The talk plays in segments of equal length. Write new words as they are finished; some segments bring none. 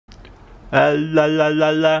La la la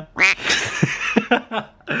la.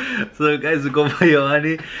 So guys, Compa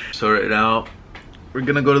Jovanny. So right now we're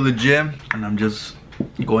gonna go to the gym and I'm just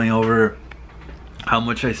going over how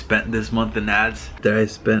much I spent this month in ads. There I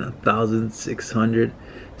spent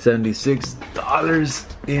 $1,676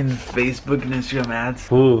 in Facebook and Instagram ads.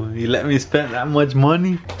 Fool, you let me spend that much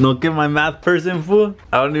money? No que my math person, fool.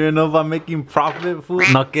 I don't even know if I'm making profit, fool.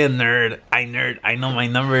 No que nerd. I know my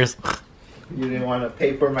numbers. You didn't want to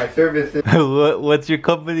pay for my services. What's your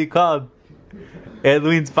company called?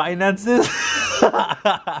 Edwin's Finances?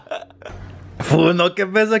 Fool, no que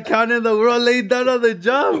best account in the world laid down on the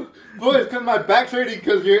job. Boy, it's because my back's hurting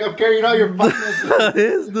because I'm carrying all your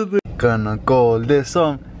finances. Gonna go lift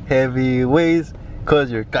some heavy weights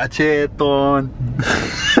cause you're cacheton.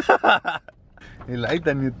 You like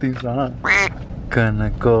that new theme song, huh? Gonna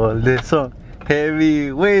go lift some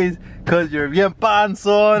heavy weights cause you're bien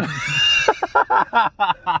panzón.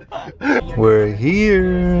 We're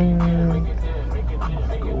here.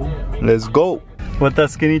 Let's go. What that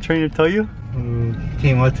skinny trainer tell you? He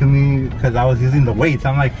came up to me because I was using the weights.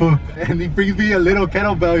 I'm like, fool. And he brings me a little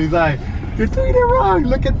kettlebell. He's like, you're doing it wrong.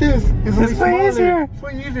 Look at this. It's way easier. It's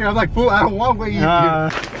way easier. I'm like, fool, I don't want way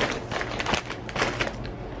easier.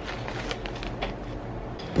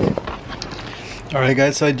 Alright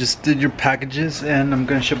guys, so I just did your packages and I'm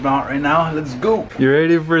gonna ship them out right now. Let's go. You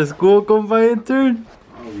ready for school, Compa Intern?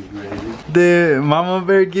 Always ready. Did Mama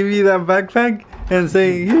Bear give you that backpack and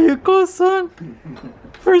say, here you go, son.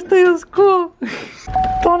 First day of school.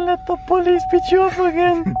 Don't let the police beat you up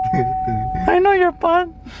again. I know you're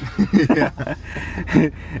fun.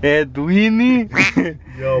 Edwini.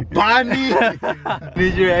 Yo, Bonnie.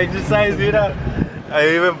 Need your exercise, mira. I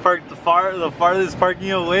even parked the farthest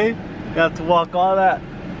parking away. Got to walk all that.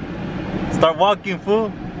 Start walking,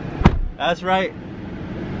 fool. That's right.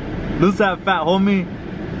 Lose that fat, homie.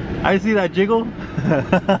 I see that jiggle.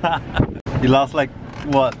 You lost like,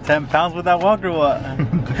 what, 10 pounds with that walk or what?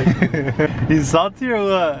 You salty or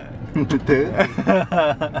what?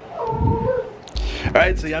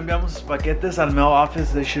 Alright, so ya enviamos sus paquetes al mail office.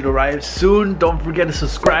 They should arrive soon. Don't forget to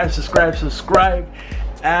subscribe,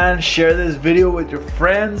 and share this video with your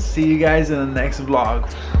friends. See you guys in the next vlog.